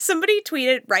Somebody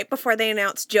tweeted right before they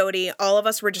announced Jodie, all of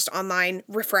us were just online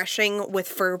refreshing with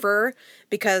fervor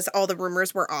because all the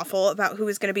rumors were awful about who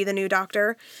was going to be the new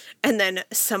Doctor. And then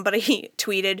somebody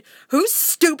tweeted, whose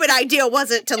stupid idea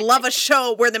was it to love a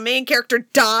show where the main character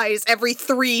dies every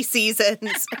 3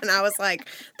 seasons? And I was like,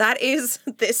 that is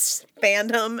this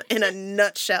fandom in a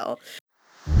nutshell.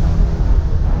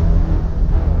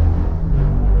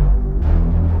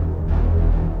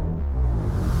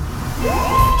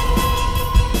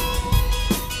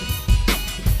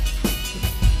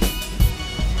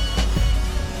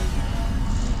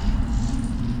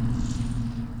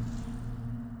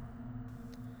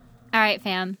 All right,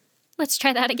 fam. Let's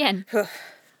try that again.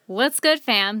 What's good,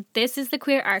 fam? This is the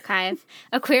Queer Archive,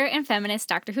 a queer and feminist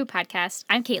Doctor Who podcast.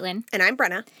 I'm Caitlin. And I'm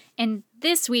Brenna. And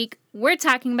this week, we're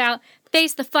talking about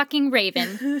Face the fucking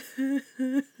Raven.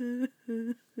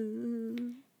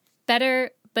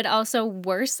 Better, but also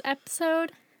worse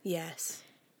episode. Yes.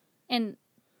 In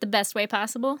the best way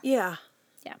possible. Yeah.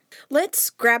 Yeah. Let's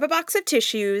grab a box of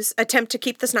tissues, attempt to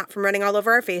keep the snot from running all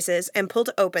over our faces, and pull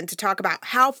to open to talk about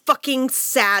how fucking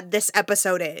sad this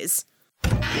episode is.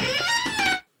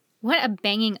 What a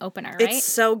banging opener, right? It's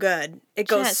so good. It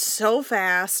goes so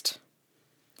fast.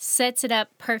 Sets it up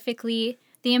perfectly.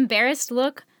 The embarrassed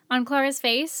look on Clara's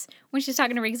face when she's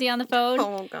talking to Rigsy on the phone.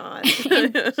 Oh, God.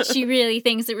 And she really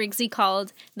thinks that Rigsy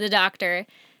called the doctor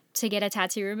to get a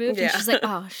tattoo removed. Yeah. And she's like,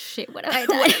 oh, shit, what have I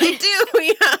done? What did I do?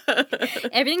 Yeah.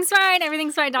 Everything's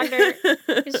fine, doctor.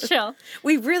 Just chill.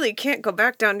 We really can't go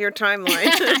back down your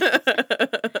timeline.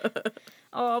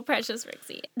 Oh, precious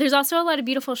Rigsy. There's also a lot of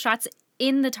beautiful shots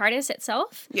in the TARDIS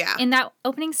itself. Yeah. In that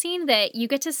opening scene that you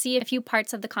get to see a few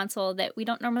parts of the console that we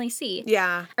don't normally see.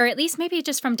 Yeah. Or at least maybe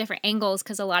just from different angles,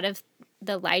 because a lot of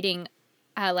the lighting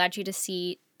allowed you to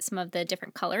see some of the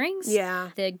different colorings. Yeah.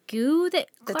 The goo that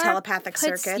the Clara telepathic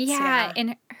puts, circuits. Yeah,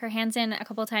 and her hands in a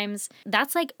couple of times.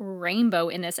 That's like rainbow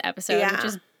in this episode, which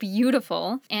is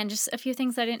beautiful. And just a few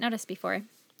things I didn't notice before.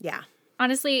 Yeah.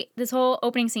 Honestly, this whole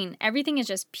opening scene, everything is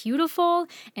just beautiful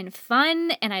and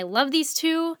fun, and I love these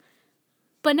two.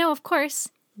 But no, of course,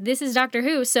 this is Doctor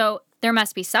Who, so there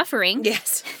must be suffering.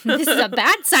 Yes. This is a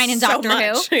bad sign in Doctor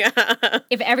much. Who. Yeah.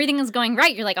 If everything is going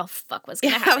right, you're like, oh, fuck, what's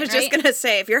going to happen, I was just going to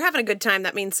say, if you're having a good time,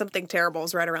 that means something terrible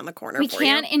is right around the corner we for you.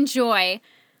 can't enjoy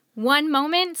one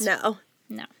moment. No.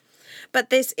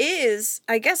 But this is,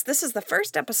 I guess this is the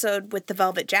first episode with the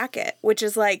velvet jacket, which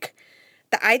is like,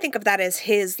 I think of that as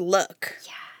his look.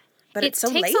 Yeah. But it's so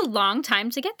late. It takes a long time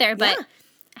to get there, but,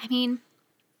 I mean,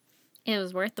 it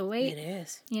was worth the wait. It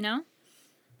is. You know?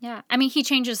 Yeah. I mean, he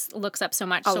changes looks up so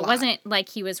much, so it wasn't like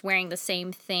he was wearing the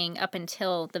same thing up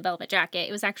until the velvet jacket.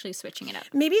 It was actually switching it up.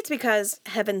 Maybe it's because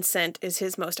Heaven Sent is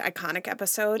his most iconic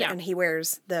episode, and he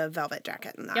wears the velvet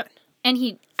jacket in that. Yep. And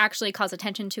he actually calls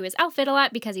attention to his outfit a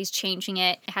lot because he's changing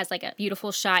it. It has like a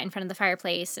beautiful shot in front of the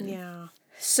fireplace. And yeah.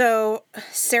 So,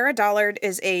 Sarah Dollard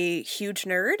is a huge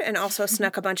nerd and also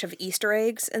snuck a bunch of Easter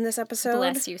eggs in this episode.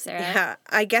 Bless you, Sarah. Yeah.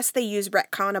 I guess they use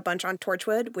retcon a bunch on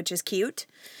Torchwood, which is cute.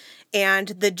 And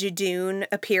the Jadoon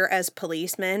appear as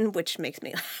policemen, which makes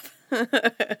me laugh.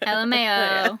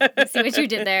 LMAO. I see what you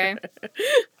did there.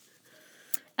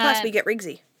 Plus, we get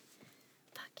Rigsy.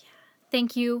 Fuck yeah.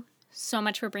 Thank you so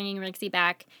much for bringing Rigsy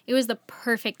back. It was the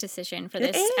perfect decision for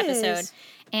this episode.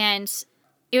 And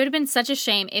it would have been such a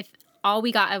shame if all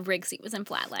we got of Rigsy was in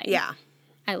Flatline. Yeah.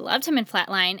 I loved him in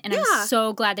Flatline, and I'm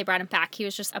so glad they brought him back. He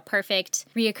was just a perfect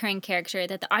reoccurring character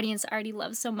that the audience already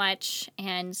loves so much,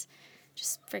 and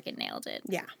just freaking nailed it.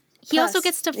 Yeah. He also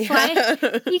gets to fly.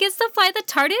 He gets to fly the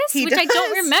TARDIS, which I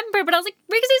don't remember, but I was like,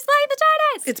 Rigsy's flying the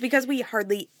TARDIS! It's because we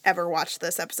hardly ever watched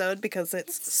this episode because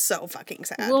it's so fucking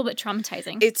sad. A little bit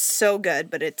traumatizing. It's so good,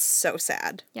 but it's so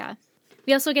sad. Yeah.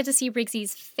 We also get to see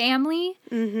Rigsy's family.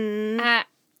 Mm-hmm.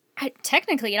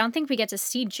 Technically, I don't think we get to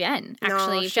see Jen,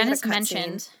 actually. No, Jen is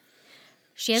mentioned.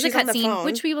 She's a cutscene,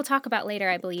 which we will talk about later,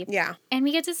 I believe. Yeah. And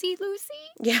we get to see Lucy.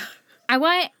 Yeah. I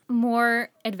want more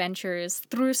adventures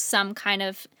through some kind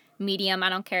of medium. I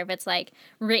don't care if it's like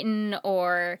written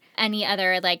or any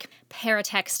other like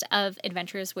paratext of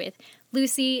adventures with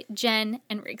Lucy, Jen,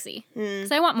 and Rigsy.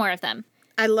 Because I want more of them.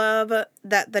 I love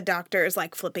that the doctor is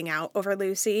like flipping out over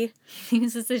Lucy.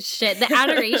 This is his shit. The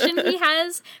adoration he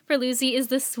has for Lucy is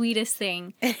the sweetest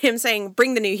thing. And him saying,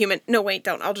 bring the new human. No, wait,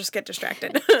 don't. I'll just get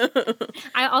distracted.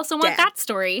 I also want that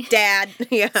story. Dad.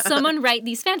 Yeah. Someone write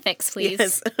these fanfics, please.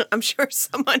 Yes. I'm sure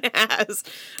someone has.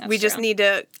 We just need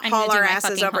to haul our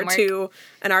asses over to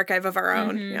an archive of our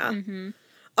own. Mm-hmm, yeah. Mm-hmm.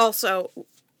 Also,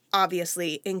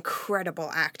 obviously,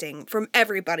 incredible acting from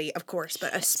everybody, of course,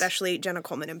 but especially Jenna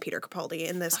Coleman and Peter Capaldi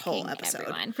in this whole episode.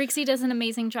 Everyone. Rigsy does an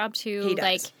amazing job, too. He does.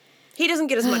 Like, He doesn't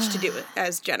get as much to do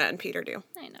as Jenna and Peter do.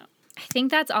 I know. I think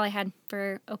that's all I had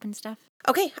for open stuff.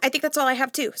 Okay, I think that's all I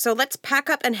have too. So let's pack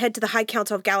up and head to the High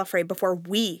Council of Gallifrey before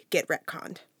we get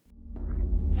retconned.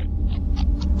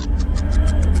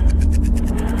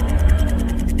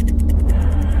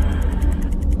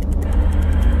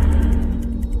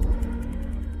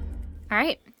 All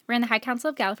right, we're in the High Council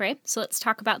of Gallifrey, so let's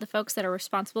talk about the folks that are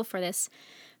responsible for this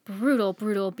brutal,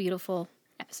 brutal, beautiful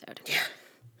episode. Yeah.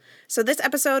 So this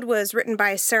episode was written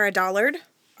by Sarah Dollard,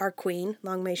 our queen.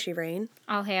 Long may she reign.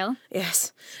 All hail.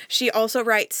 Yes. She also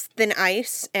writes Thin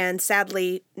Ice, and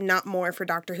sadly, not more for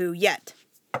Doctor Who yet.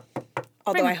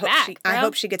 Although I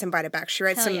hope she gets invited back. She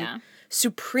writes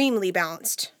supremely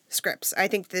balanced scripts. I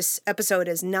think this episode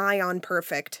is nigh on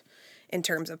perfect in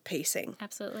terms of pacing.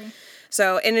 Absolutely.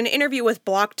 So in an interview with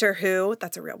Blockter Who,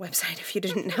 that's a real website if you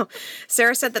didn't know,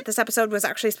 Sarah said that this episode was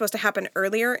actually supposed to happen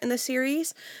earlier in the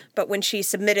series, but when she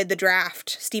submitted the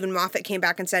draft, Stephen Moffat came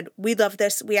back and said, we love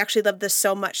this. We actually love this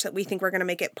so much that we think we're going to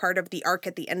make it part of the arc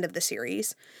at the end of the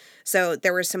series. So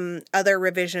there were some other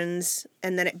revisions,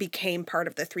 and then it became part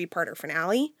of the 3-parter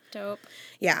finale. Dope.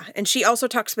 Yeah, and she also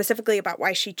talked specifically about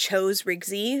why she chose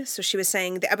Rigsy. So she was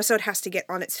saying the episode has to get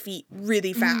on its feet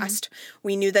really fast.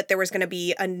 We knew that there was going to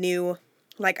be a new,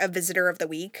 like a visitor of the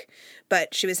week,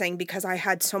 but she was saying because I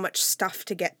had so much stuff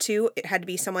to get to, it had to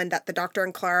be someone that the Doctor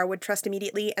and Clara would trust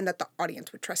immediately and that the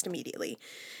audience would trust immediately.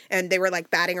 And they were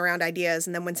like batting around ideas,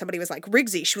 and then when somebody was like,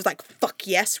 Rigsy, she was like, fuck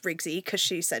yes, Rigsy, because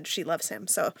she said she loves him.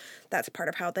 So that's part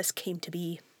of how this came to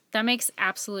be. That makes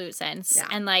absolute sense. Yeah.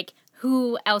 And like,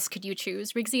 who else could you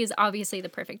choose? Rigsy is obviously the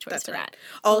perfect choice for that.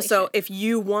 Also, if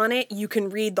you want it, you can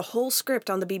read the whole script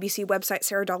on the BBC website.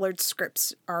 Sarah Dollard's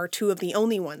scripts are 2 of the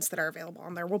only ones that are available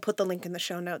on there. We'll put the link in the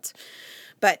show notes.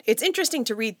 But it's interesting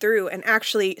to read through, and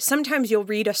actually, sometimes you'll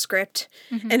read a script,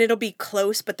 and it'll be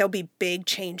close, but there'll be big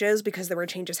changes because there were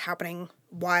changes happening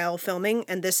while filming,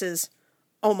 and this is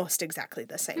almost exactly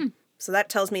the same. So that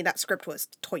tells me that script was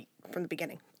tight from the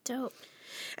beginning. Dope.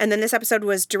 And then this episode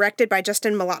was directed by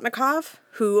Justin Molotnikov,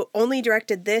 who only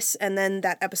directed this and then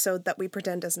that episode that we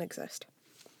pretend doesn't exist.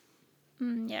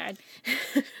 Yeah,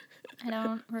 I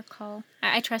don't recall.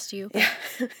 I trust you. Yeah.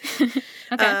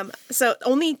 Okay. So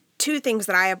only 2 things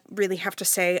that I really have to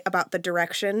say about the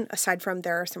direction, aside from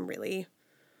there's some really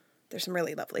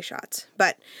lovely shots.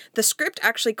 But the script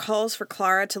actually calls for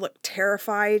Clara to look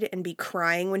terrified and be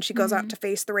crying when she goes out to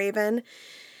face the Raven.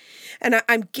 And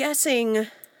I'm guessing...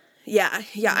 Yeah.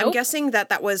 Nope. I'm guessing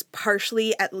that was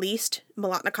partially at least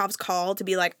Molotnikov's call to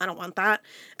be like, I don't want that.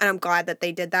 And I'm glad that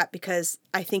they did that because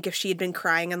I think if she had been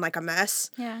crying and like a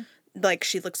mess, like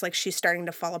she looks like she's starting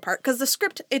to fall apart. Because the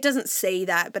script, it doesn't say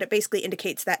that, but it basically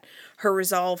indicates that her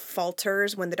resolve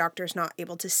falters when the Doctor's not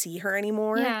able to see her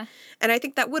anymore. Yeah. And I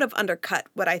think that would have undercut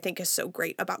what I think is so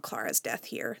great about Clara's death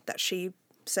here, that she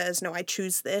says, no, I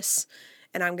choose this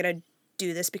and I'm going to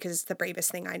do this because it's the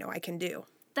bravest thing I know I can do.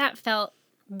 That felt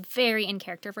very in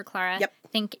character for Clara. Yep. I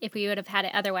think if we would have had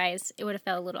it otherwise, it would have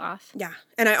felt a little off. Yeah.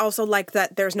 And I also like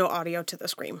that there's no audio to the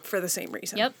scream for the same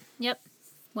reason. Yep.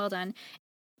 Well done.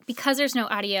 Because there's no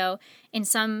audio, in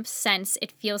some sense,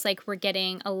 it feels like we're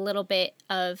getting a little bit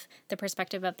of the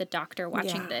perspective of the Doctor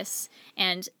watching this.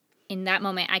 And in that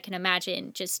moment, I can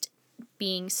imagine just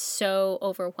being so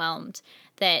overwhelmed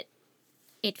that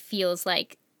it feels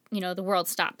like, you know, the world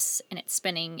stops and it's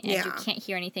spinning and you can't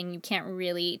hear anything. You can't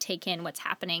really take in what's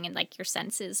happening and like your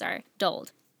senses are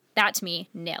dulled. That to me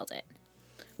nailed it.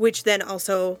 Which then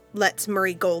also lets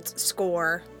Murray Gold's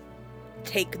score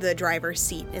take the driver's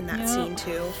seat in that scene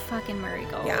too. Fucking Murray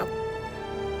Gold. Yeah.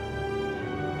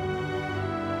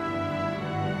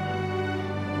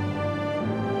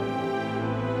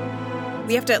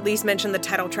 We have to at least mention the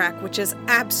title track, which is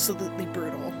absolutely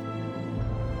brutal.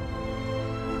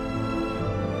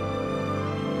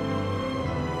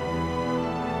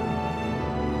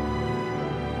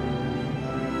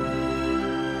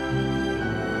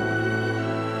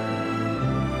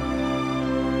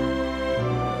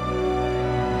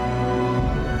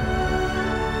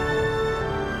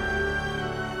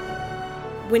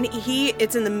 When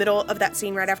it's in the middle of that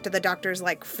scene right after the Doctor's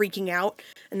like freaking out,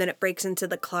 and then it breaks into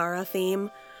the Clara theme.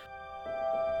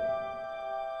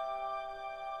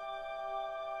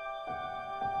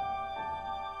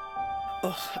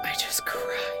 Oh, I just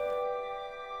cried.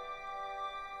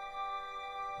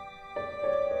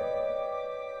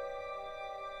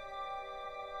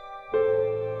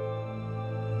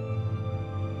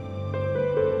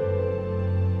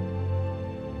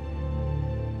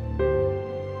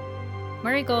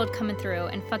 Murray Gold coming through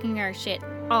and fucking our shit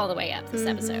all the way up this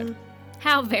episode.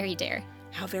 How very dare.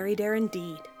 How very dare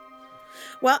indeed.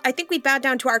 Well, I think we bowed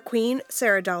down to our queen,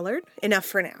 Sarah Dollard. Enough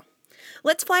for now.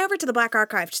 Let's fly over to the Black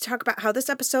Archive to talk about how this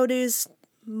episode is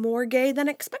more gay than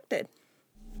expected.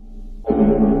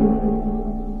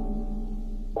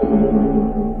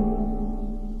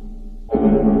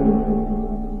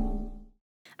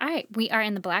 All right, we are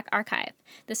in the Black Archive,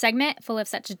 the segment full of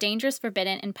such dangerous,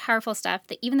 forbidden, and powerful stuff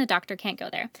that even the Doctor can't go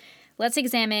there. Let's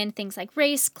examine things like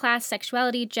race, class,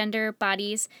 sexuality, gender,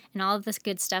 bodies, and all of this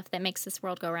good stuff that makes this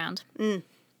world go round.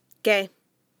 Gay.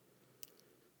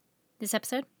 This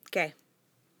episode? Gay.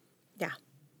 Yeah.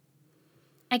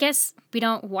 I guess we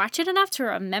don't watch it enough to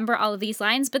remember all of these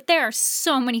lines, but there are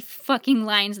so many fucking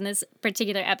lines in this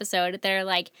particular episode that are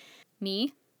like,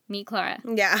 me, Clara.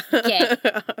 Yeah. Gay.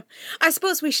 I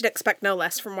suppose we should expect no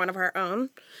less from one of our own,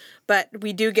 but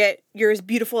we do get "You're as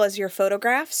beautiful as your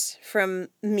photographs" from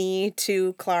me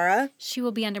to Clara. She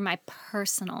will be under my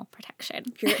personal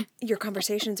protection. Your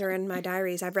conversations are in my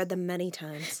diaries. I've read them many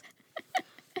times.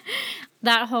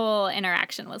 That whole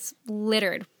interaction was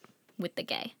littered with the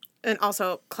gay. And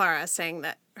also Clara saying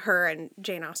that her and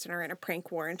Jane Austen are in a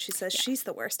prank war, and she says, she's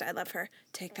the worst. I love her.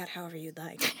 Take that however you'd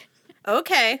like.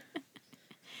 Okay.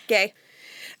 Gay.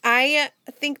 I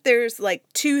think there's like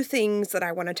two things that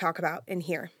I want to talk about in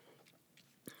here.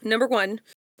 Number one,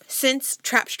 since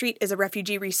Trap Street is a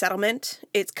refugee resettlement,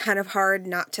 it's kind of hard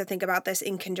not to think about this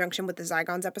in conjunction with the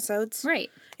Zygons episodes. Right.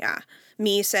 Yeah.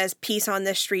 Me says peace on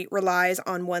this street relies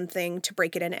on one thing to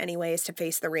break it in anyways, to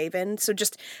face the Raven. So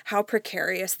just how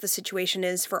precarious the situation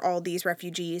is for all these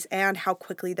refugees and how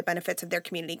quickly the benefits of their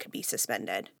community could be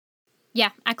suspended.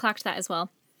 Yeah, I clocked that as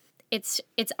well. It's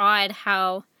odd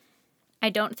how I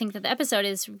don't think that the episode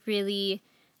is really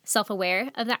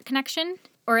self-aware of that connection,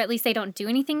 or at least they don't do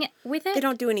anything with it. They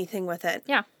don't do anything with it.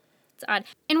 Yeah, it's odd.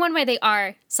 In one way, they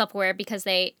are self-aware because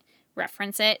they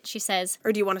reference it. She says...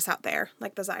 Or do you want us out there,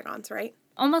 like the Zygons, right?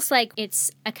 Almost like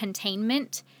it's a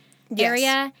containment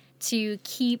area to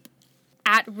keep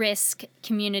at-risk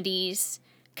communities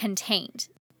contained.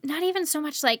 Not even so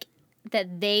much like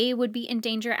that they would be in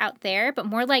danger out there, but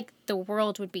more like the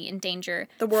world would be in danger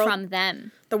from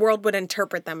them. The world would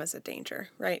interpret them as a danger,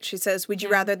 right? She says, would you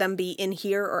rather them be in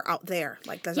here or out there,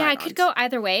 like the Zygons? Yeah, it could go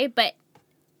either way, but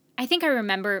I think I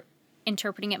remember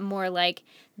interpreting it more like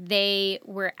they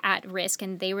were at risk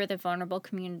and they were the vulnerable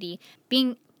community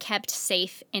being kept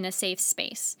safe in a safe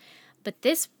space. But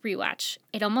this rewatch,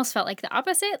 it almost felt like the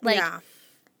opposite. Like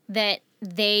that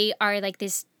they are like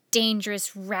this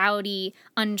dangerous, rowdy,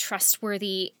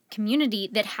 untrustworthy community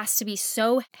that has to be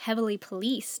so heavily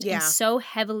policed and so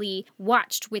heavily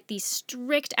watched with these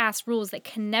strict-ass rules that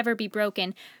can never be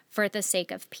broken for the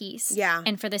sake of peace. Yeah.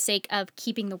 And for the sake of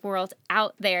keeping the world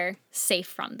out there safe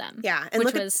from them. Yeah. And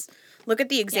look at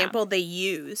the example they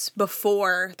use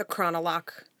before the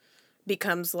chronologue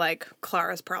becomes like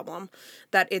Clara's problem.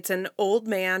 That it's an old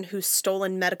man who's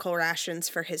stolen medical rations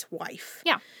for his wife.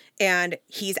 Yeah. And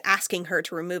he's asking her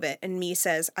to remove it. And me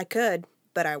says, I could,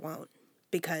 but I won't.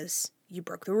 Because you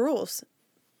broke the rules.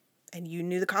 And you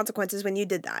knew the consequences when you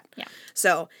did that. Yeah.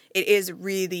 So it is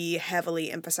really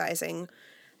heavily emphasizing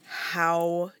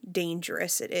how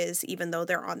dangerous it is, even though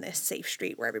they're on this safe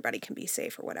street where everybody can be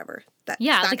safe or whatever. That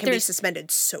can be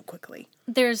suspended so quickly.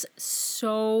 There's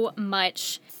so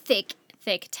much thick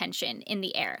tension in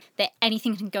the air that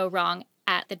anything can go wrong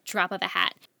at the drop of a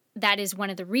hat. That is one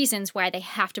of the reasons why they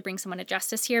have to bring someone to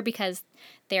justice here, because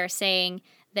they're saying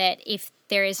that if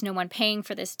there is no one paying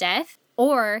for this death,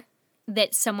 or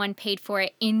that someone paid for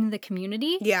it in the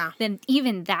community, then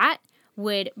even that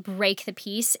would break the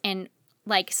peace and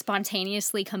like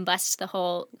spontaneously combust the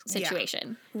whole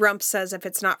situation. Yeah. Rump says if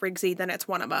it's not Rigsy, then it's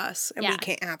one of us, and we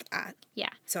can't have that. Yeah.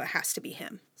 So it has to be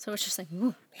him. So it's just like,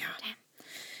 ooh, damn.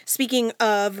 Speaking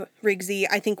of Rigsy,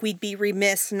 I think we'd be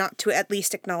remiss not to at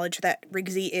least acknowledge that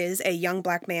Rigsy is a young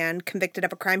black man convicted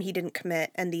of a crime he didn't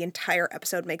commit, and the entire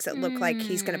episode makes it look like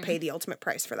he's going to pay the ultimate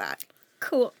price for that.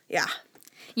 Cool. Yeah.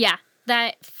 Yeah,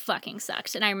 that fucking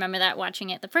sucked. And I remember that watching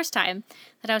it the first time,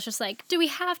 that I was just like, do we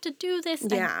have to do this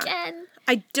again?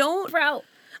 I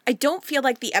don't feel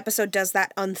like the episode does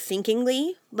that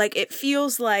unthinkingly. Like, it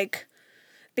feels like,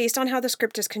 based on how the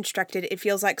script is constructed, it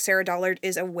feels like Sarah Dollard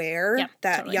is aware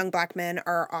that young black men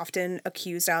are often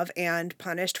accused of and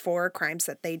punished for crimes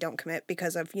that they don't commit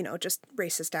because of, just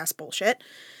racist-ass bullshit.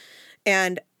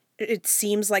 And it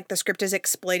seems like the script is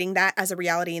exploiting that as a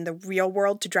reality in the real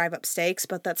world to drive up stakes,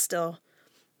 but that still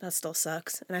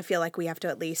sucks. And I feel like we have to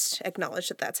at least acknowledge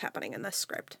that that's happening in this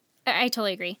script. I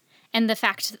totally agree. And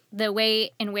the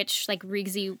way in which, like,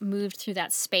 Rigsy moved through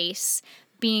that space,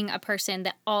 being a person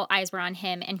that all eyes were on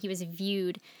him and he was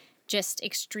viewed just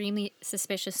extremely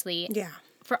suspiciously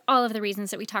for all of the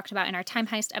reasons that we talked about in our Time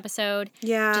Heist episode.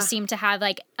 Yeah. Just seemed to have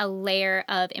like a layer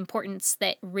of importance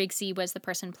that Rigsy was the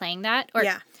person playing that. Or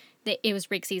that it was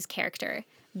Rigsy's character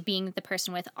being the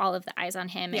person with all of the eyes on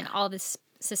him and all this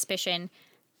suspicion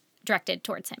directed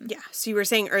towards him. Yeah. So you were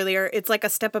saying earlier, it's like a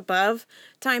step above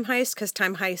Time Heist, because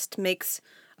Time Heist makes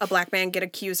a black man get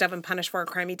accused of and punished for a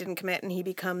crime he didn't commit, and he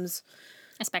becomes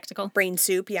a spectacle. Brain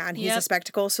soup, and he's a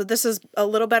spectacle. So this is a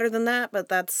little better than that, but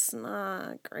that's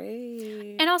not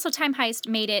great. And also Time Heist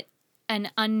made it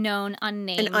an unknown,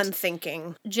 unnamed. An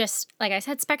unthinking. Just, like I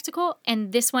said, spectacle.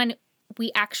 And this one,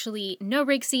 we actually know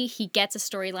Rigsy. He gets a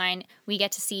storyline. We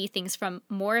get to see things from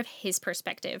more of his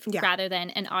perspective rather than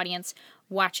an audience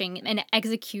watching an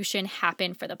execution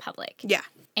happen for the public. Yeah.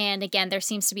 And again, there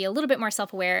seems to be a little bit more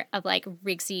self-aware of like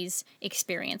Rigsy's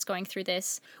experience going through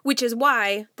this. Which is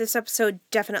why this episode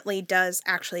definitely does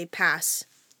actually pass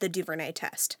the Duvernay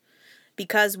test.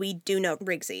 Because we do know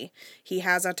Rigsy. He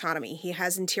has autonomy. He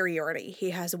has interiority. He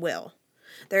has will.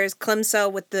 There's Clemso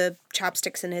with the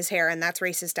chopsticks in his hair, and that's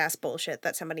racist-ass bullshit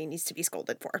that somebody needs to be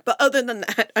scolded for. But other than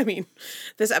that, I mean,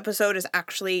 this episode is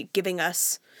actually giving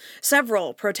us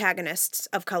several protagonists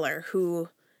of color who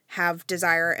have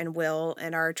desire and will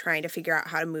and are trying to figure out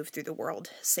how to move through the world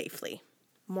safely.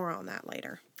 More on that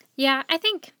later. Yeah, I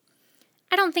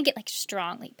don't think it like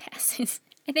strongly passes.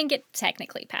 I think it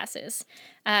technically passes.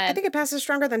 I think it passes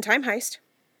stronger than Time Heist.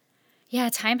 Yeah,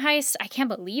 Time Heist, I can't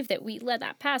believe that we let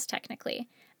that pass technically.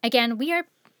 Again, we are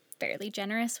fairly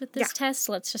generous with this test,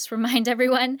 let's just remind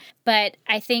everyone. But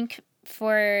I think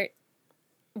for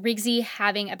Rigsy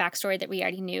having a backstory that we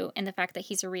already knew and the fact that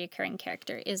he's a reoccurring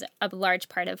character is a large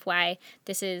part of why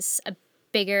this is a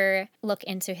bigger look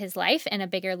into his life and a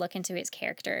bigger look into his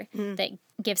character that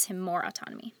gives him more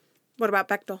autonomy. What about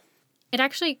Bechdel? It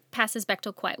actually passes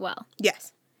Bechdel quite well.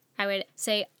 Yes. I would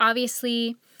say,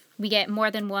 obviously, we get more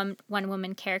than one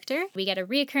woman character. We get a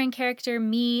reoccurring character,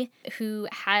 Me, who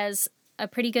has a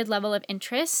pretty good level of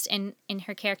interest in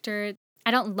her character.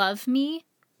 I don't love Me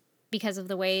because of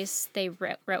the ways they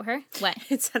wrote her. What?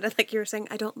 It sounded like you were saying,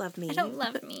 I don't love Me. I don't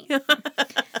love Me.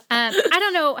 I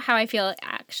don't know how I feel,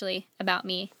 actually, about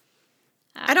Me.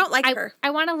 I don't like her. I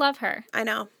want to love her. I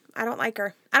know. I don't like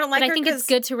her. I don't like her. But I think it's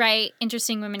good to write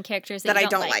interesting women characters that I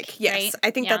don't like. Yes, right? I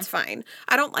think that's fine.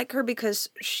 I don't like her because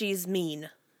she's mean.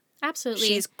 Absolutely.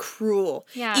 She's cruel.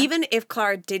 Yeah. Even if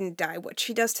Clara didn't die, what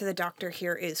she does to the doctor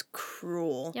here is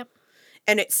cruel. Yep.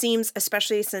 And it seems,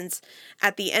 especially since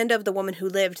at the end of The Woman Who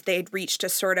Lived, they'd reached a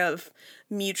sort of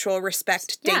mutual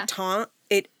respect détente.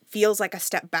 It feels like a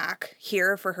step back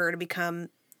here for her to become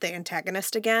the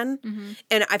antagonist again. Mm-hmm.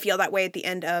 And I feel that way at the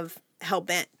end of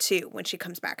Hellbent, too, when she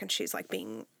comes back and she's like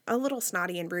being a little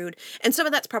snotty and rude. And some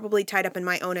of that's probably tied up in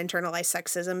my own internalized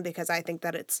sexism because I think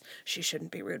that she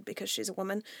shouldn't be rude because she's a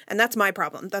woman. And that's my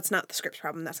problem. That's not the script's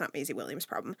problem. That's not Maisie Williams'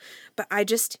 problem. But I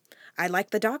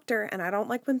like the doctor and I don't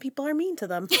like when people are mean to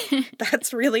them.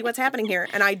 That's really what's happening here.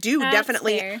 And I do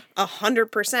definitely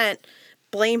 100%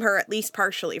 blame her at least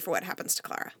partially for what happens to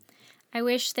Clara. I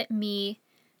wish that we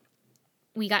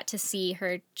got to see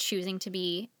her choosing to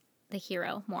be the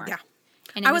hero more. Yeah.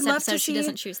 And in this episode, she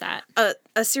doesn't choose that.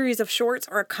 A series of shorts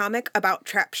or a comic about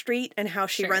Trap Street and how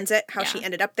she runs it, how she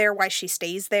ended up there, why she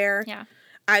stays there. Yeah.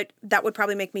 That would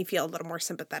probably make me feel a little more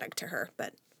sympathetic to her,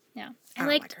 but yeah. I don't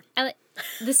like her.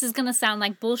 This is going to sound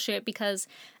like bullshit because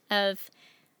of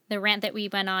the rant that we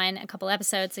went on a couple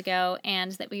episodes ago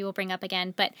and that we will bring up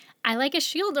again, but I like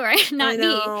Ishildor, not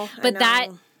me. But that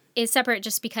is separate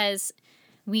just because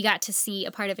we got to see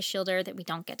a part of Ishildor that we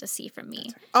don't get to see from Me.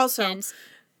 Right. Also,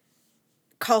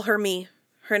 call her Me.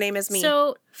 Her name is Me.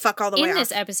 So, fuck all the way off. In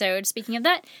this episode, speaking of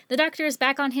that, the doctor is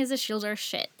back on his Ishildor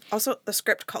shit. Also, the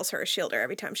script calls her Ishildor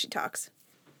every time she talks.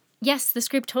 Yes, the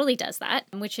script totally does that,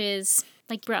 which is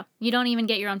like, bro, you don't even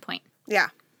get your own point. Yeah.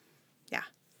 Yeah.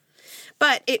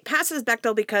 But it passes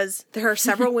Bechdel because there are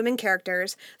several women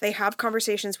characters. They have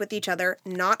conversations with each other,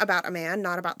 not about a man,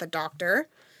 not about the doctor.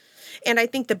 And I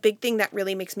think the big thing that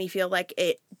really makes me feel like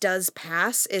it does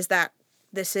pass is that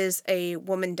this is a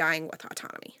woman dying with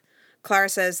autonomy. Clara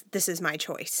says, this is my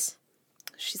choice.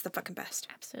 She's the fucking best.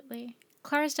 Absolutely.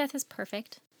 Clara's death is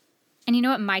perfect. And you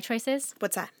know what my choice is?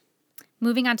 What's that?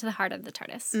 Moving on to the heart of the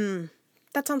TARDIS.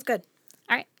 That sounds good.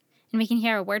 All right. And we can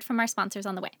hear a word from our sponsors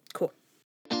on the way. Cool.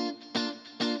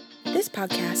 This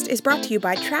podcast is brought to you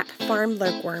by Trap Farm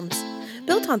Lurkworms.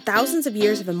 Built on thousands of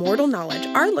years of immortal knowledge,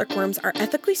 our lurkworms are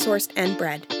ethically sourced and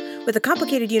bred. With a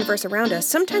complicated universe around us,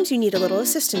 sometimes you need a little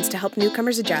assistance to help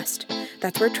newcomers adjust.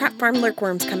 That's where Trap Farm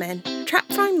Lurkworms come in. Trap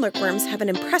farm lurkworms have an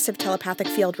impressive telepathic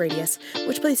field radius,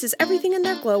 which places everything in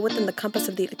their glow within the compass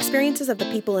of the experiences of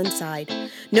the people inside.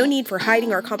 No need for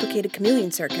hiding or complicated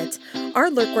chameleon circuits. Our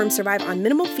lurkworms survive on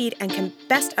minimal feed and can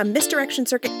best a misdirection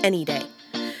circuit any day.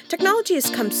 Technology has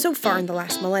come so far in the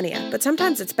last millennia, but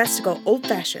sometimes it's best to go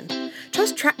old-fashioned.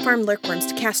 Trust trap farm lurkworms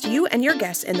to cast you and your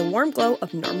guests in the warm glow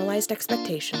of normalized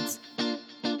expectations.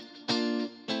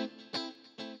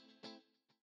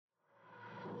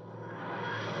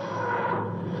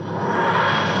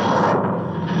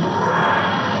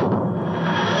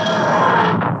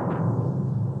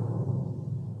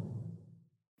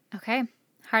 Okay,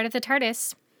 Heart of the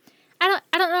TARDIS. I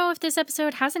don't know if this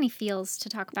episode has any feels to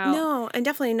talk about. No, and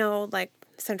definitely no,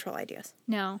 central ideas.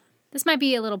 No. This might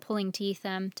be a little pulling teeth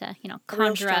to,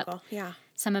 conjure up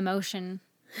some emotion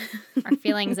or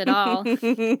feelings at all.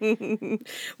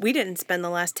 We didn't spend the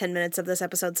last 10 minutes of this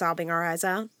episode sobbing our eyes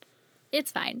out.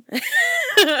 It's fine.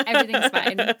 Everything's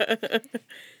fine.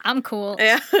 I'm cool.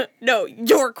 Yeah. No,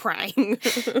 you're crying.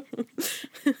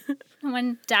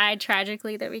 Someone died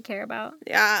tragically that we care about.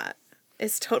 Yeah,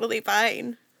 it's totally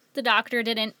fine. The doctor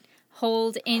didn't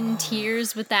hold in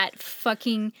tears with that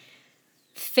fucking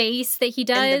face that he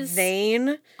does. And the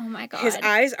vein. Oh my God. His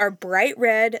eyes are bright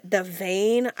red. The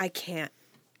vein, I can't.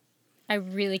 I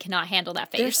really cannot handle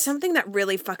that face. There's something that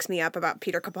really fucks me up about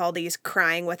Peter Capaldi's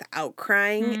crying without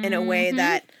crying in a way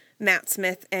that Matt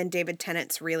Smith and David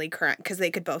Tennant's really cry, because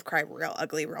they could both cry real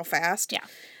ugly real fast. Yeah.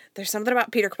 There's something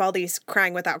about Peter Capaldi's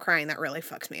crying without crying that really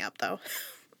fucks me up, though.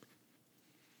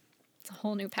 It's a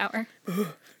whole new power.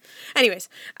 Anyways,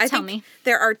 I Tell think me.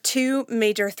 there are two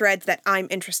major threads that I'm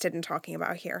interested in talking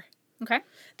about here. Okay.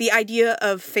 The idea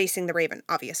of facing the Raven,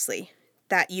 obviously.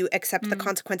 That you accept the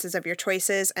consequences of your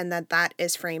choices and that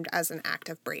is framed as an act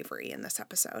of bravery in this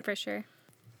episode. For sure.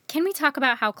 Can we talk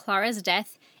about how Clara's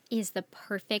death is the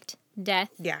perfect death?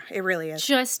 Yeah, it really is.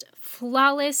 Just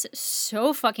flawless,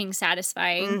 so fucking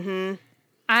satisfying. Mm-hmm.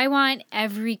 I want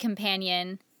every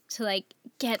companion to,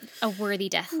 get a worthy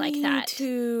death like Me that.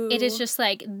 too. It is just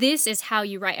this is how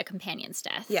you write a companion's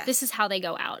death. Yes. This is how they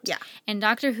go out. Yeah. And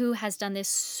Doctor Who has done this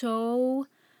so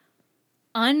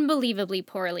unbelievably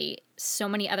poorly so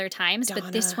many other times,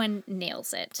 but this one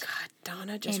nails it. God,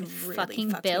 Donna just And really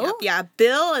fucking fucks Bill? me up. Yeah,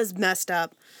 Bill is messed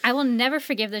up. I will never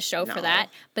forgive this show for that,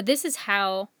 but this is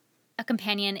how a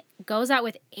companion goes out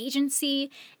with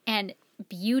agency and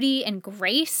beauty and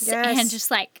grace and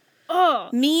just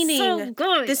meaning. so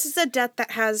good. This is a death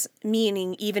that has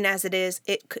meaning, even as it is.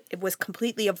 It was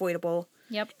completely avoidable.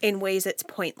 Yep. In ways it's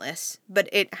pointless, but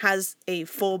it has a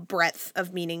full breadth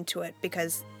of meaning to it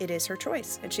because it is her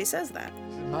choice, and she says that.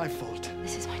 It's my fault.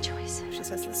 This is my choice. She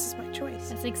says, this is my choice.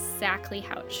 That's exactly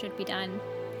how it should be done.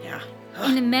 Yeah.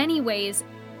 In many ways,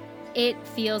 it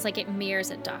feels like it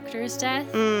mirrors a doctor's death,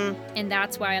 and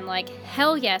that's why I'm like,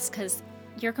 hell yes, because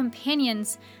your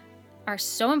companions are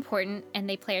so important, and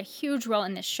they play a huge role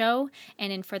in this show,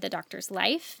 and for the doctor's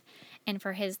life, and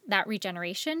for that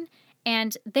regeneration.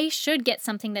 And they should get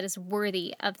something that is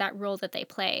worthy of that role that they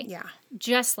play. Yeah.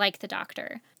 Just like the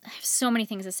Doctor. I have so many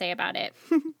things to say about it.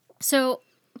 So,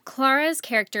 Clara's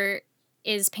character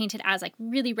is painted as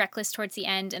really reckless towards the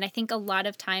end. And I think a lot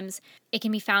of times it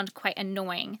can be found quite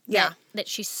annoying. Yeah. That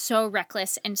she's so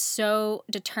reckless and so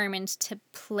determined to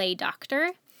play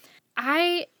Doctor.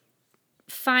 I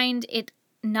find it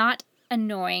not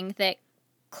annoying that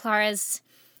Clara's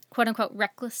quote-unquote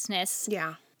recklessness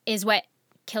is what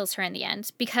kills her in the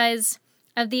end, because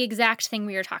of the exact thing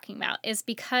we were talking about, is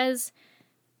because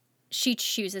she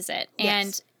chooses it. Yes.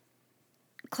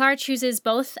 And Clara chooses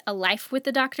both a life with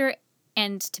the Doctor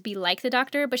and to be like the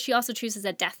Doctor, but she also chooses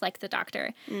a death like the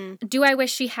Doctor. Do I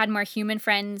wish she had more human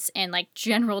friends and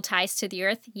general ties to the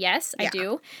Earth? Yes, I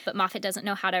do. But Moffat doesn't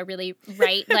know how to really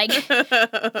write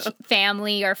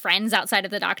family or friends outside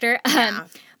of the Doctor.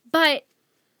 But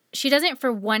she doesn't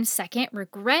for 1 second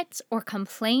regret or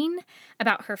complain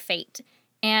about her fate.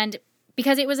 And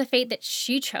because it was a fate that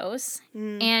she chose,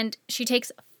 and she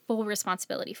takes full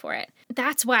responsibility for it.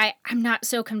 That's why I'm not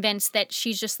so convinced that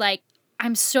she's just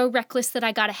I'm so reckless that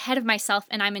I got ahead of myself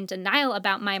and I'm in denial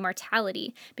about my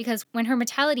mortality. Because when her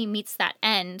mortality meets that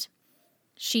end,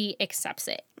 she accepts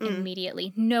it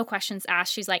immediately. No questions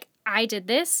asked. She's like, I did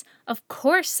this. Of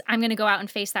course I'm going to go out and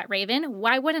face that Raven.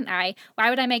 Why wouldn't I? Why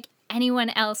would I make anyone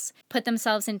else put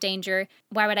themselves in danger?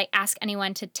 Why would I ask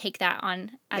anyone to take that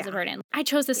on as a burden? I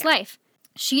chose this life.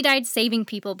 She died saving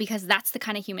people because that's the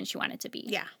kind of human she wanted to be.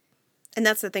 Yeah. And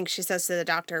that's the thing she says to the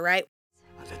Doctor, right?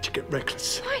 I let you get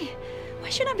reckless. Why? Why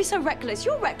should I be so reckless?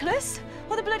 You're reckless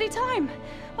all the bloody time.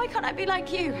 Why can't I be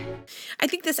like you? I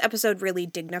think this episode really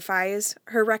dignifies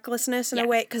her recklessness in a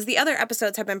way, because the other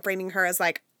episodes have been framing her as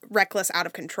reckless out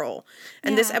of control.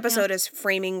 And this episode is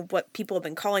framing what people have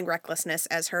been calling recklessness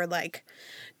as her, like,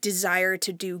 desire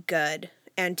to do good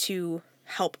and to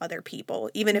help other people,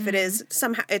 even if it is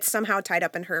somehow tied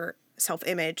up in her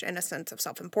self-image and a sense of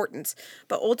self-importance.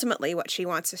 But ultimately what she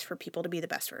wants is for people to be the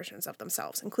best versions of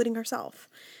themselves, including herself.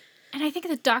 And I think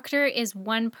the doctor is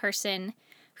one person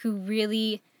who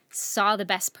really saw the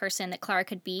best person that Clara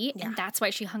could be, and that's why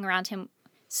she hung around him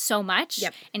so much.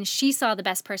 Yep. And she saw the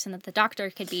best person that the doctor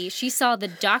could be. She saw the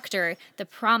doctor, the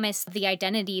promise, the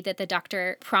identity that the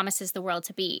doctor promises the world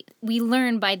to be. We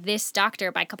learn by this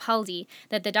doctor, by Capaldi,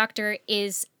 that the doctor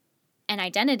is an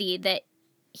identity that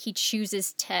he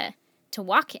chooses to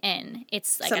walk in.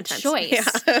 It's like sometimes. A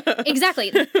choice. Yeah.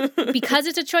 Exactly. Because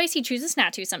it's a choice, he chooses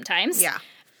not to sometimes. Yeah.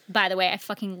 By the way, I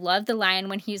fucking love the line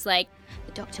when he's like,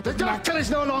 The doctor is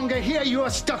no longer here. You are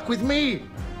stuck with me.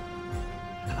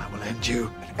 And I will end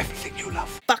you and everything you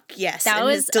love. Fuck yes. That and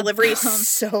was his delivery is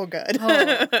so good.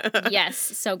 Oh, yes,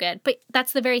 so good. But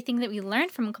that's the very thing that we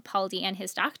learned from Capaldi and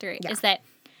his doctor is that,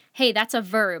 hey, that's a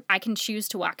verb. I can choose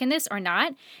to walk in this or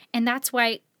not. And that's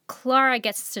why Clara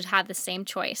gets to have the same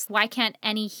choice. Why can't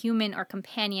any human or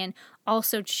companion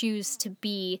also choose to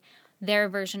be their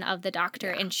version of the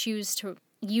doctor and choose to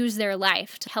use their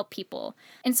life to help people?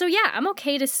 And so, yeah, I'm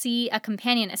okay to see a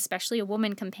companion, especially a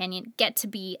woman companion, get to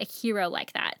be a hero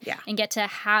like that. Yeah. And get to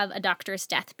have a doctor's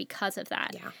death because of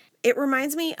that. Yeah. It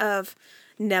reminds me of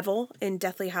Neville in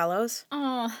Deathly Hallows.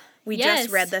 Oh, We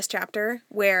just read this chapter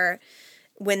where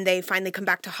when they finally come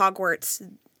back to Hogwarts,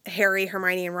 Harry,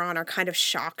 Hermione, and Ron are kind of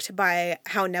shocked by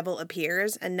how Neville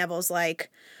appears. And Neville's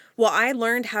like, well, I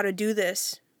learned how to do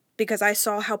this because I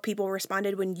saw how people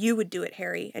responded when you would do it,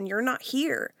 Harry, and you're not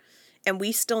here. And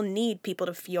we still need people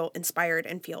to feel inspired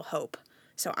and feel hope.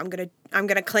 So I'm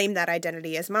gonna claim that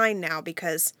identity as mine now,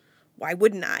 because why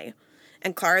wouldn't I?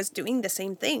 And Clara's doing the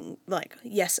same thing. Like,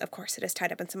 yes, of course it is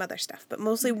tied up in some other stuff, but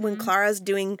mostly when Clara's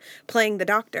playing the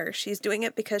doctor, she's doing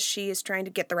it because she is trying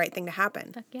to get the right thing to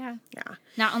happen. Fuck yeah. Yeah.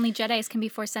 Not only Jedis can be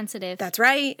force sensitive. That's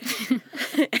right.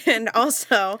 And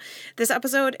also, this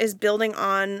episode is building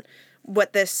on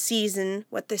what this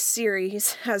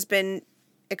series has been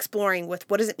exploring with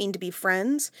what does it mean to be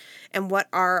friends and what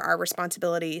are our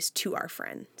responsibilities to our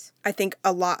friends. I think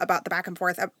a lot about the back and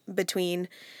forth between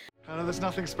Hannah, there's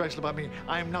nothing special about me.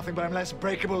 I am nothing, but I'm less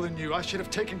breakable than you. I should have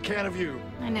taken care of you.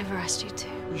 I never asked you to.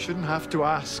 You shouldn't have to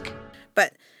ask.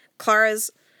 But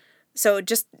Clara's, so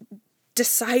just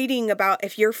deciding about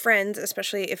if you're friends,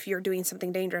 especially if you're doing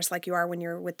something dangerous like you are when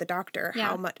you're with the doctor,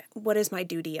 what is my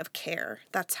duty of care?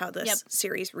 That's how this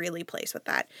series really plays with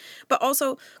that. But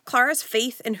also Clara's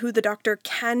faith in who the doctor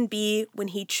can be when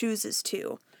he chooses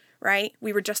to, right?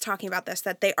 We were just talking about this,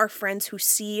 that they are friends who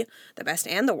see the best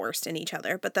and the worst in each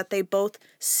other, but that they both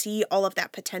see all of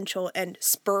that potential and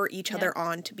spur each other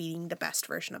on to being the best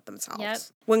version of themselves. Yep.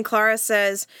 When Clara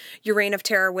says your reign of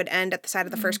terror would end at the sight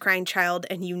of the first crying child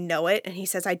and you know it, and he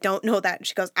says, I don't know that. And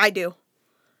she goes, I do.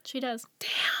 She does. Damn.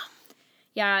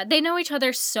 Yeah, they know each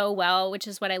other so well, which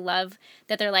is what I love,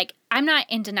 that they're like, I'm not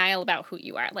in denial about who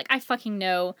you are. Like, I fucking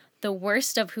know the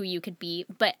worst of who you could be,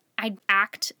 but I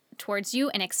act towards you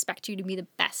and expect you to be the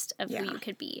best of who you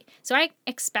could be. So I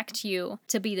expect you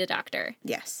to be the doctor.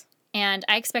 Yes. And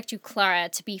I expect you, Clara,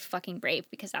 to be fucking brave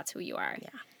because that's who you are. Yeah.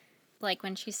 Like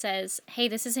when she says, hey,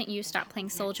 this isn't you, stop playing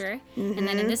soldier. And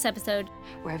then in this episode,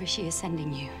 Wherever she is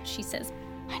sending you, she says,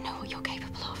 I know what you're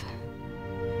capable of.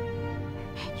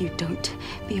 You don't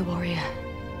be a warrior.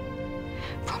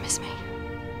 Promise me.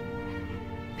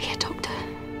 Be a doctor.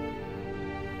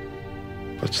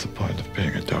 What's the point of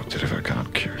being a doctor if I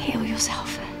can't cure you? Heal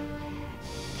yourself.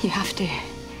 You have to.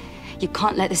 You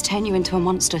can't let this turn you into a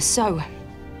monster, so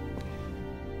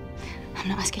I'm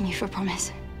not asking you for a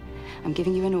promise. I'm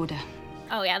giving you an order.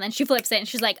 oh yeah, and then she flips it and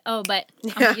she's like, oh, but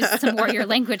I'm going to use some warrior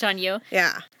language on you.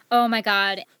 Yeah. Oh my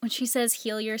God. When she says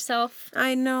heal yourself.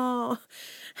 I know.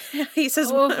 He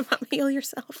says, Mom, heal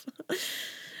yourself.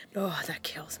 Oh, that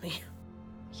kills me.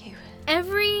 You.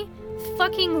 Every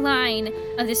fucking line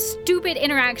of this stupid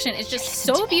interaction is just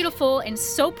so beautiful and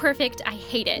so perfect. I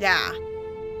hate it. Yeah.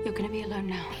 You're gonna be alone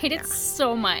now. I hate it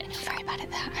so much. You're very bad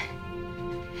at that.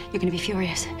 You're gonna be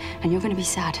furious and you're gonna be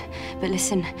sad. But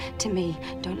listen to me.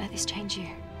 Don't let this change you.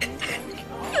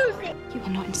 You will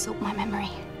not insult my memory.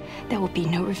 There will be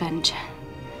no revenge.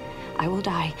 I will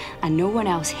die, and no one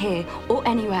else here or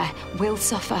anywhere will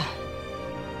suffer.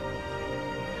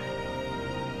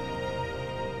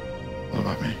 What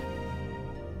about me?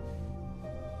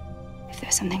 If there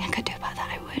was something I could do about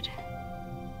that, I would.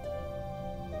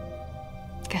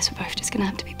 Guess we're both just gonna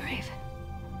have to be brave.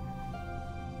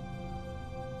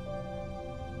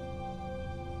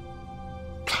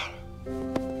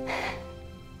 Clara.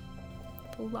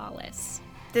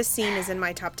 This scene is in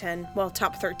my top 10, well,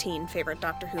 top 13 favorite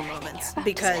Doctor Who moments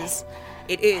because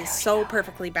it is so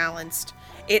perfectly balanced.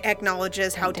 It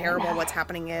acknowledges how terrible what's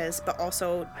happening is, but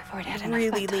also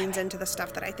really leans into the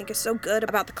stuff that I think is so good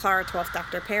about the Clara 12th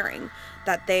Doctor pairing.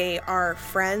 That they are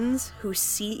friends who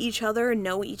see each other,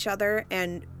 know each other,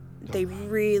 and they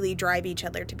really drive each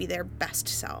other to be their best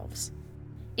selves.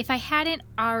 If I hadn't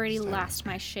already lost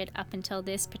my shit up until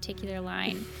this particular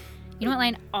line, you know what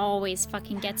line always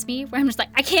fucking gets me? Where I'm just like,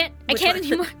 I can't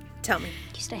anymore. Tell me.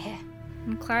 You stay here.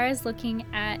 And Clara's looking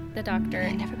at the Doctor.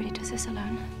 And everybody does this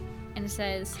alone. And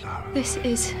says, This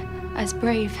is as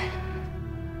brave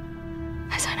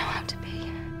as I know how to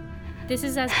be. This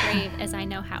is as brave as I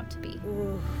know how to be.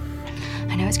 Ooh.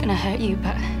 I know it's gonna hurt you,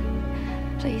 but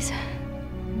please,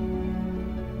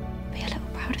 be a little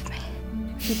proud of me.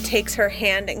 He takes her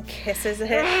hand and kisses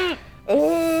it.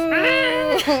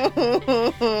 Oh.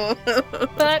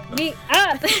 Fuck me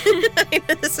up.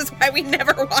 This is why we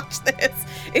never watch this.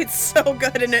 It's so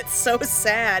good and it's so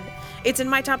sad. It's in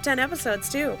my top 10 episodes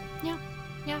too. Yeah.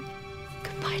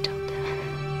 Goodbye, Doctor.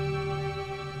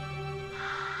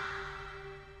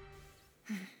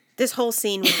 This whole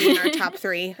scene would be in our top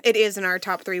 3. It is in our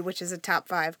top 3, which is a top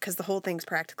 5, because the whole thing's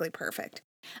practically perfect.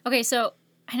 Okay, so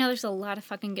I know there's a lot of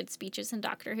fucking good speeches in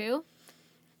Doctor Who.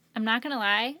 I'm not gonna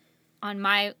lie, on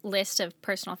my list of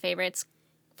personal favorites,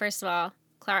 first of all,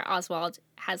 Clara Oswald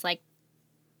has like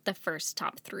the first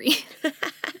top 3.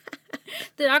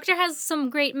 The Doctor has some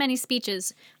great many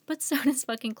speeches, but so does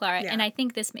fucking Clara, and I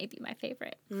think this may be my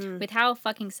favorite. With how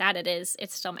fucking sad it is,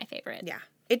 it's still my favorite. Yeah,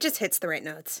 it just hits the right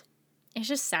notes. It's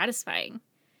just satisfying.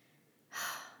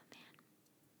 Oh, man.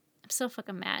 I'm so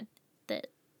fucking mad that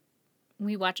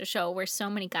we watch a show where so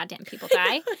many goddamn people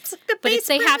die. It's like the but base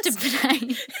they have to premise.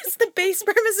 die. It's the base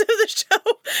premise of the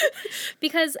show.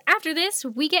 Because after this,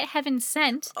 we get Heaven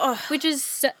Sent, Oh. which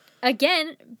is,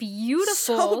 again, beautiful.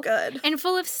 So good. And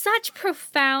full of such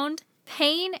profound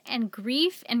pain and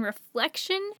grief and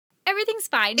reflection. Everything's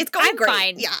fine. It's going I'm great.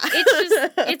 fine. Yeah.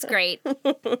 It's great.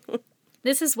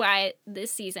 This is why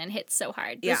this season hits so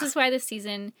hard. This Yeah. is why this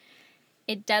season,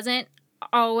 it doesn't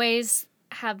always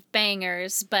have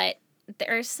bangers, but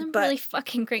there are some really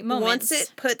fucking great moments. Once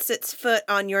it puts its foot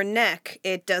on your neck,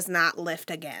 it does not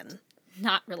lift again.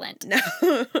 Not relent. No.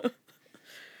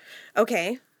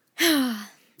 Okay.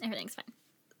 Everything's fine.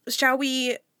 Shall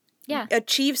we Yeah.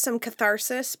 achieve some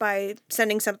catharsis by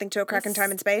sending something to a crack in time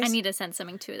and space? I need to send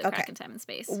something to the Okay. crack in time and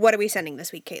space. What are we sending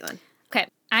this week, Caitlin? Okay.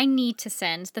 I need to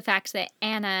send the fact that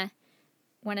Anna,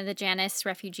 one of the Janus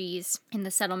refugees in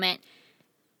the settlement,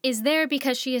 is there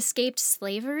because she escaped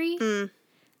slavery.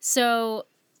 So,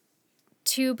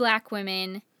 2 black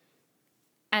women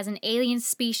as an alien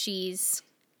species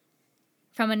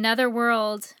from another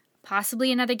world,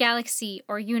 possibly another galaxy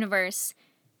or universe,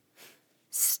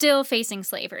 still facing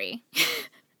slavery.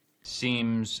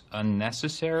 Seems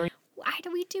unnecessary. Why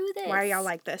do we do this? Why are y'all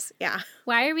like this? Yeah.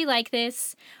 Why are we like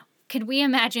this? Could we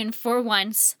imagine, for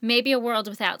once, maybe a world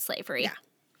without slavery? Yeah.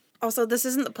 Also, this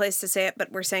isn't the place to say it,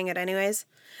 but we're saying it anyways.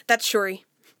 That's Shuri.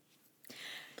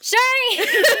 Shuri!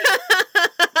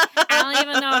 I don't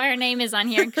even know what her name is on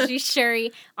here because she's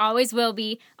Shuri. Always will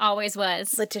be, always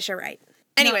was. Letitia Wright.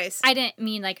 Anyways. No, I didn't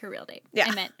mean like her real name. Yeah.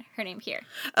 I meant her name here.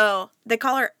 Oh, they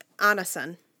call her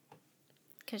Anna-san.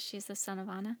 Because she's the son of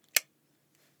Anna.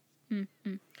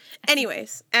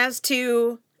 Anyways, as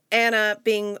to Anna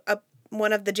being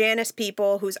one of the Janus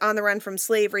people who's on the run from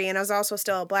slavery and is also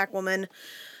still a black woman,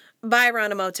 bye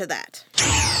Ronimo to that.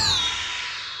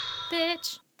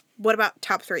 Bitch. What about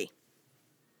top 3?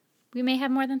 We may have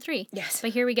more than 3. Yes.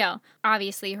 But here we go.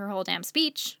 Obviously, her whole damn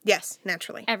speech. Yes,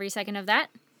 naturally. Every second of that.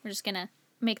 We're just going to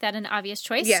make that an obvious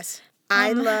choice. Yes.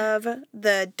 I love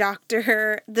the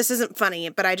doctor. This isn't funny,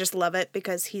 but I just love it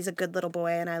because he's a good little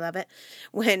boy and I love it.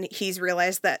 When he's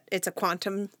realized that it's a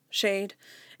quantum shade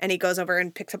and he goes over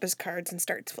and picks up his cards and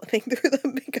starts flipping through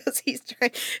them because he's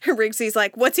trying. Riggsy's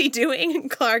like, what's he doing?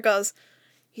 And Clara goes,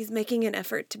 he's making an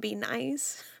effort to be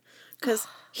nice. Because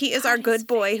he is our good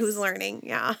boy who's learning.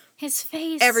 Yeah. His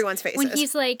face. Everyone's faces. When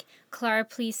he's like, Clara,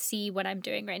 please see what I'm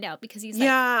doing right now. Because he's like,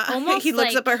 yeah. almost He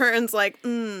looks like, up at her and's like,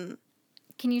 Can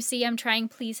you see I'm trying?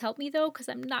 Please help me, though, because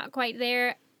I'm not quite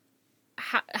there.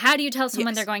 How do you tell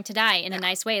someone they're going to die in a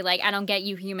nice way? Like, I don't get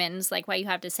you humans, like, why you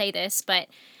have to say this, but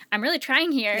I'm really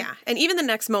trying here. Yeah. And even the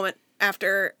next moment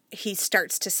after he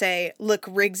starts to say, look,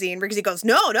 Riggsy, and Riggsy goes,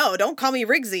 no, don't call me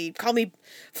Riggsy. Call me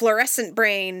fluorescent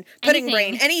brain, pudding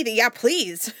brain, anything. Yeah,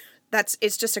 please.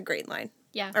 It's just a great line.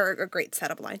 Yeah. Or a great set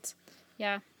of lines.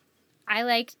 Yeah. I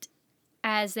liked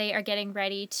as they are getting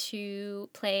ready to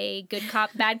play good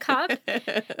cop, bad cop.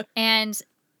 And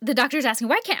the doctor's asking,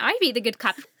 why can't I be the good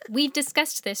cop? We've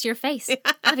discussed this. Your face,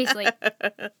 obviously.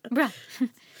 Bruh.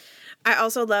 I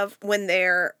also love when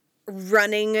they're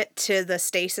running to the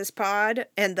stasis pod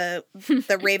and the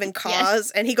Raven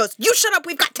caws, and he goes, "You shut up,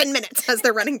 we've got 10 minutes," as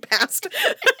they're running past.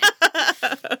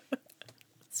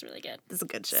 It's really good. This is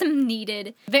good shit. Some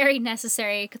needed, very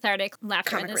necessary, cathartic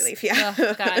laughter. Comic relief, yeah.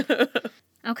 Oh, God.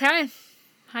 Okay.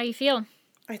 How you feel?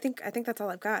 I think that's all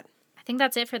I've got. I think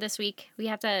that's it for this week. We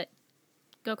have to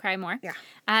go cry more. Yeah.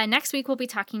 Next week, we'll be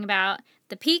talking about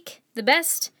the peak, the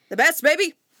best. The best,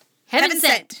 baby. Heaven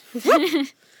sent.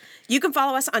 You can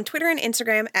follow us on Twitter and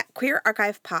Instagram at Queer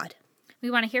Archive Pod. We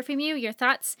want to hear from you, your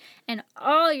thoughts, and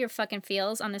all your fucking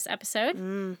feels on this episode.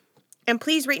 And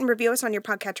please rate and review us on your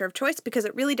podcatcher of choice because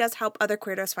it really does help other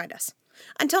queerdos find us.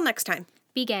 Until next time.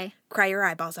 Be gay. Cry your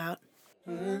eyeballs out.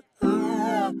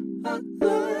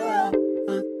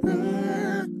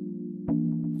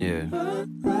 Yeah.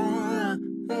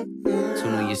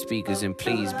 Tune on your speakers and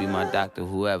please be my doctor,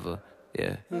 whoever.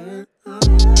 Yeah.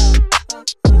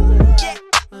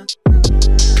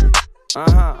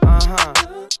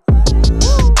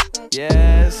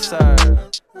 Yes, sir.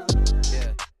 Yeah.